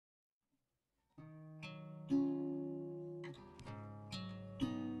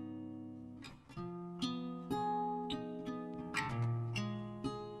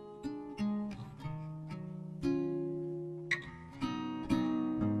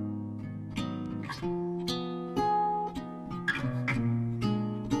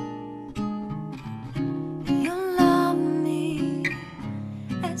You love me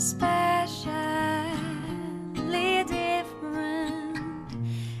especially different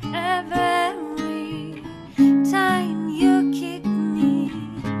every time you kick me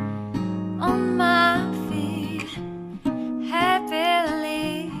on my feet,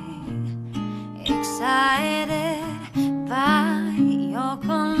 happily excited by your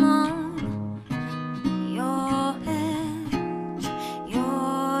cologne, your hands,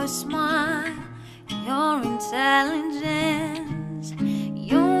 your smile, your intelligence.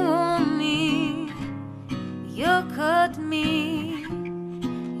 You want me, you cut me,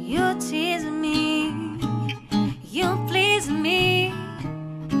 you tease me, you please me,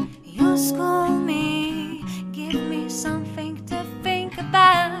 you scold me, give me something to think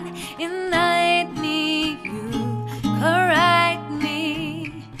about, ignite me, you correct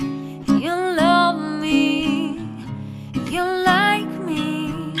me, you love me, you like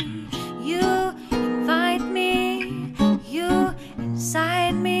me, you invite me, you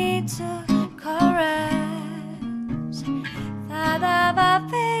incite me to caress. Da da ba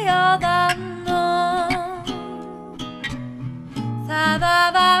be yo da no, da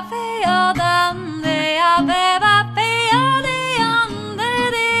da ba be yo da de ya be ba be yo de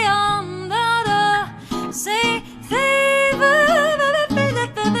on da da. Say say ba ba ba ba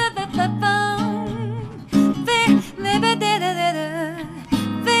ba ba ba ba ba. Be be ba da da da da.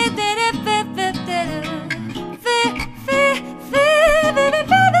 Be da da ba ba da da. Be be be ba ba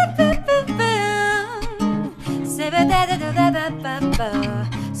ba ba ba ba. Say ba da da da da ba ba.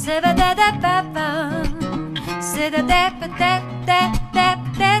 Say ba da da ba ba. Say da da ba da da da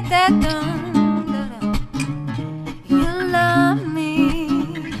da da da. You love me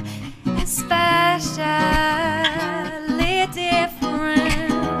especially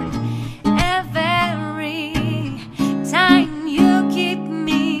different every time you keep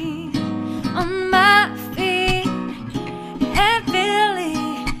me on my feet,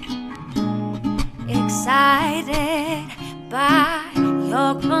 happily excited by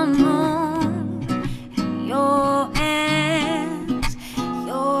your cologne, your hands,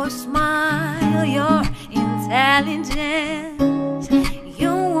 your smile, your intelligence.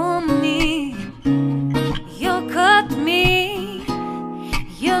 You want me, you cut me,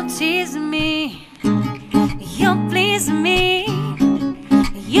 you tease me, you please me,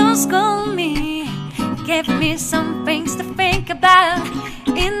 you scold me, give me some things to think about,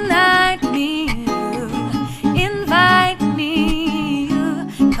 ignite me, you invite me, you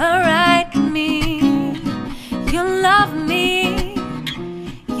correct me, you love me,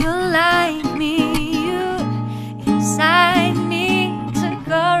 you like me, you incite me to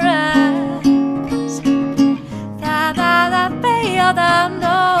chorus. Da da da be yo da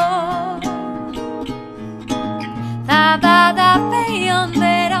no, da da da be yo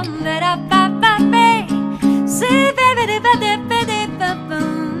de da da ba ba be. Say baby de ba de ba de ba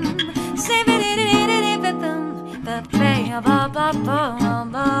boom. Say ba de de de de ba boom. Ba be ba ba ba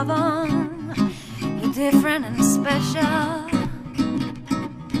ba ba. You're different and special.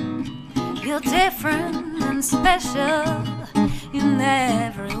 You're different and special in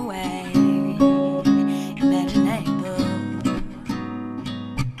every way imaginable.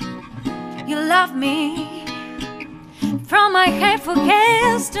 You love me from my hateful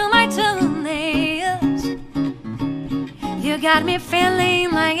gaze to my toenails. You got me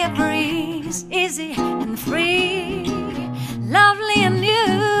feeling like a breeze, easy and free, lovely and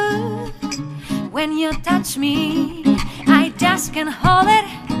new. When you touch me, I just can't hold it.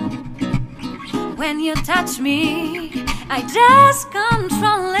 When you touch me, I just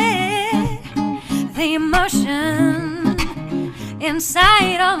control it. The emotion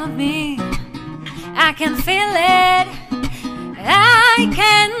inside of me, I can feel it. I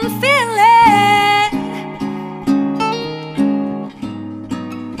can feel it.